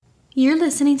You're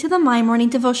listening to the My Morning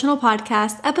Devotional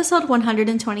Podcast, episode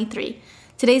 123.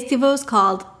 Today's Devo is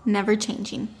called Never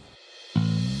Changing.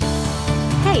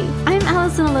 Hey, I'm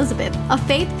Allison Elizabeth, a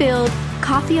faith-filled,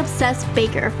 coffee-obsessed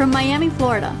baker from Miami,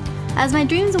 Florida. As my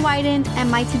dreams widened and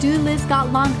my to-do list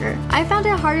got longer, I found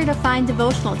it harder to find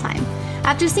devotional time.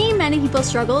 After seeing many people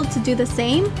struggle to do the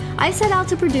same, I set out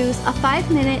to produce a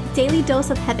 5-minute daily dose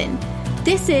of heaven.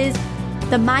 This is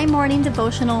the My Morning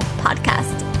Devotional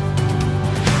Podcast.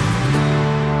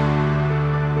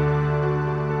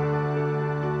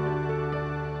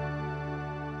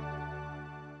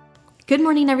 Good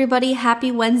morning, everybody.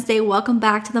 Happy Wednesday. Welcome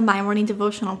back to the My Morning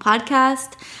Devotional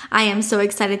Podcast. I am so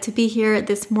excited to be here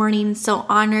this morning. So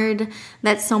honored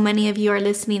that so many of you are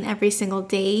listening every single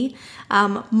day.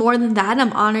 More than that,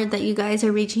 I'm honored that you guys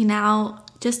are reaching out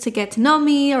just to get to know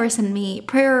me or send me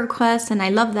prayer requests. And I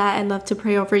love that. I love to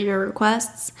pray over your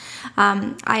requests.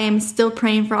 I am still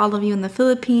praying for all of you in the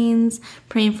Philippines,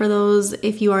 praying for those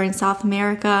if you are in South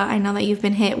America. I know that you've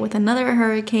been hit with another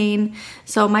hurricane.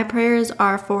 So my prayers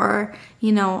are for,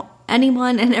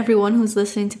 anyone and everyone who's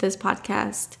listening to this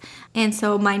podcast. And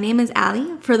so my name is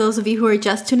Allie, for those of you who are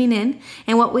just tuning in.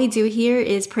 And what we do here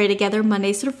is pray together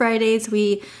Mondays through Fridays.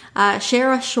 We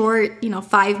share a short,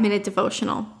 5-minute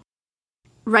devotional.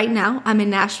 Right now, I'm in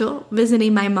Nashville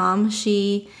visiting my mom.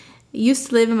 She used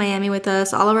to live in Miami with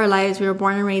us all of our lives. We were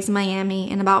born and raised in Miami.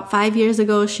 And about 5 years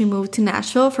ago, she moved to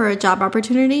Nashville for a job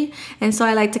opportunity. And so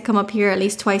I like to come up here at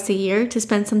least twice a year to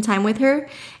spend some time with her.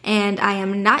 And I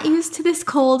am not used to this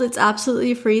cold. It's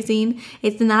absolutely freezing.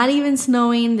 It's not even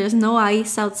snowing. There's no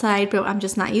ice outside, but I'm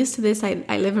just not used to this. I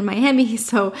live in Miami.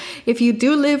 So if you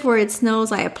do live where it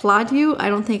snows, I applaud you. I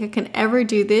don't think I can ever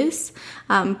do this.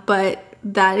 But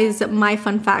that is my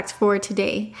fun fact for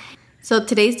today. So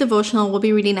today's devotional will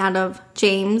be reading out of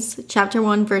James chapter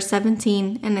 1 verse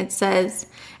 17, and it says,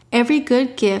 "Every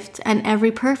good gift and every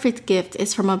perfect gift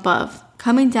is from above,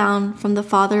 coming down from the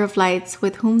Father of lights,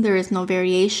 with whom there is no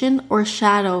variation or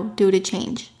shadow due to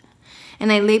change."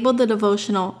 And I labeled the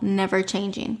devotional Never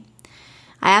Changing.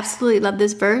 I absolutely love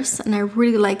this verse, and I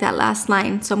really like that last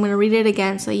line, so I'm going to read it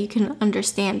again so you can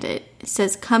understand it. It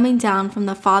says, "Coming down from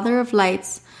the Father of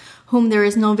lights, whom there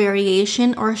is no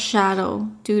variation or shadow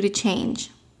due to change."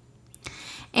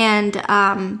 And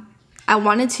I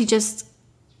wanted to just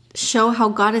show how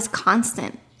God is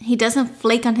constant. He doesn't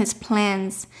flake on his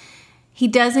plans. He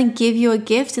doesn't give you a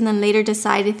gift and then later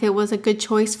decide if it was a good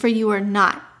choice for you or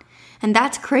not. And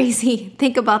that's crazy.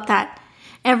 Think about that.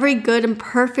 Every good and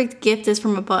perfect gift is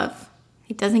from above.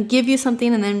 He doesn't give you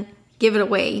something and then give it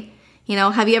away.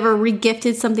 Have you ever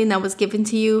regifted something that was given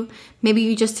to you? Maybe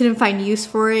you just didn't find use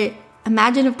for it.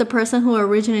 Imagine if the person who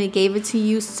originally gave it to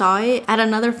you saw it at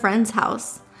another friend's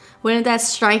house. Wouldn't that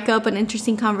strike up an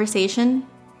interesting conversation?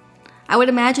 I would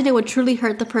imagine it would truly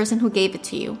hurt the person who gave it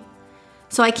to you.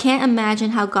 So I can't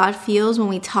imagine how God feels when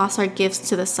we toss our gifts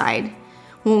to the side,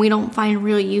 when we don't find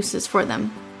real uses for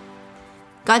them.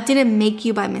 God didn't make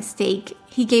you by mistake.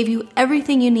 He gave you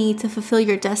everything you need to fulfill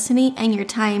your destiny and your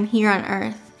time here on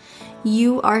earth.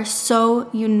 You are so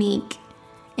unique.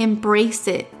 Embrace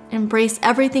it. Embrace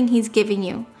everything He's giving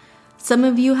you. Some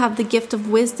of you have the gift of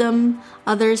wisdom.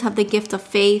 Others have the gift of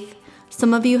faith.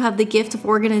 Some of you have the gift of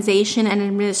organization and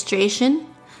administration.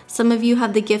 Some of you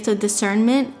have the gift of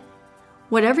discernment.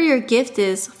 Whatever your gift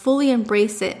is, fully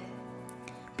embrace it.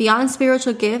 Beyond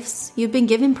spiritual gifts, you've been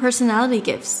given personality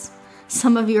gifts.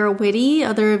 Some of you are witty.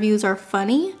 Other of you are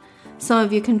funny. Some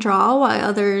of you can draw while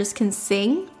others can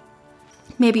sing.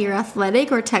 Maybe you're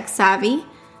athletic or tech savvy.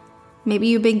 Maybe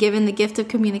you've been given the gift of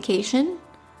communication.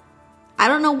 I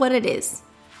don't know what it is.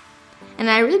 And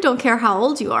I really don't care how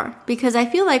old you are, because I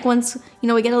feel like once,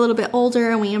 we get a little bit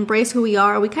older and we embrace who we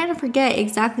are, we kind of forget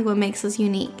exactly what makes us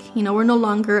unique. We're no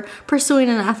longer pursuing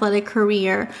an athletic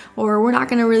career, or we're not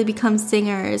going to really become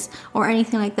singers or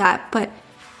anything like that. But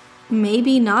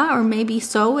maybe not, or maybe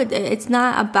so. It's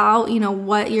not about,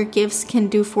 what your gifts can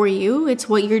do for you. It's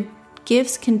what your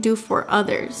gifts can do for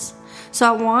others. So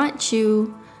I want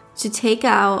you to take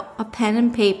out a pen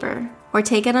and paper, or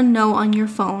take out a note on your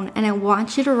phone, and I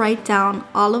want you to write down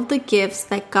all of the gifts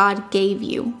that God gave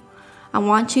you. I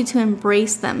want you to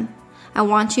embrace them. I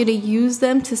want you to use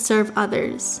them to serve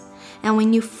others. And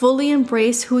when you fully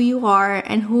embrace who you are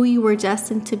and who you were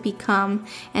destined to become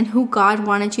and who God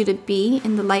wanted you to be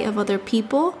in the light of other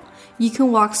people, you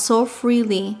can walk so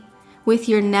freely with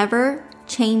your never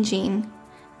changing,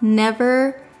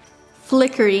 never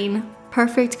flickering,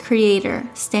 perfect Creator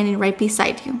standing right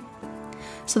beside you.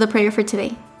 So the prayer for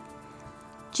today.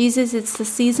 Jesus, it's the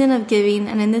season of giving,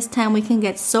 and in this time we can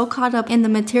get so caught up in the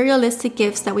materialistic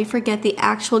gifts that we forget the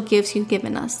actual gifts you've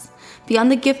given us. Beyond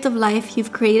the gift of life,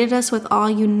 you've created us with all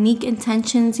unique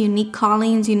intentions, unique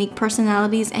callings, unique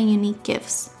personalities, and unique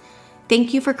gifts.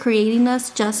 Thank you for creating us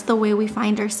just the way we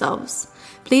find ourselves.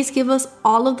 Please give us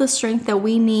all of the strength that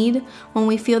we need when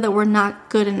we feel that we're not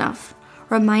good enough.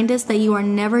 Remind us that you are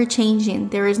never changing.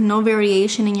 There is no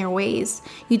variation in your ways.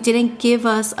 You didn't give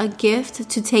us a gift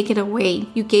to take it away.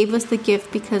 You gave us the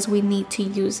gift because we need to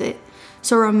use it.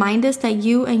 So remind us that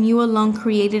you and you alone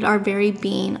created our very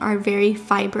being, our very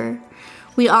fiber.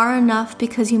 We are enough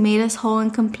because you made us whole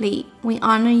and complete. We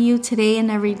honor you today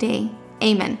and every day.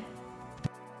 Amen.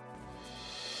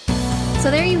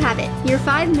 So there you have it, your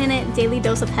 5-minute daily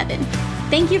dose of heaven.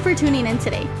 Thank you for tuning in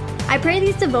today. I pray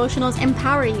these devotionals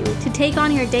empower you to take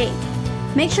on your day.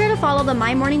 Make sure to follow the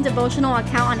My Morning Devotional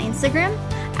account on Instagram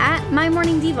at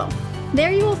MyMorningDevo.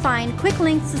 There you will find quick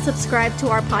links to subscribe to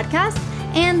our podcast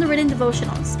and the written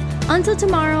devotionals. Until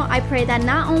tomorrow, I pray that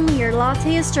not only your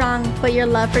latte is strong, but your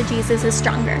love for Jesus is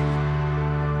stronger.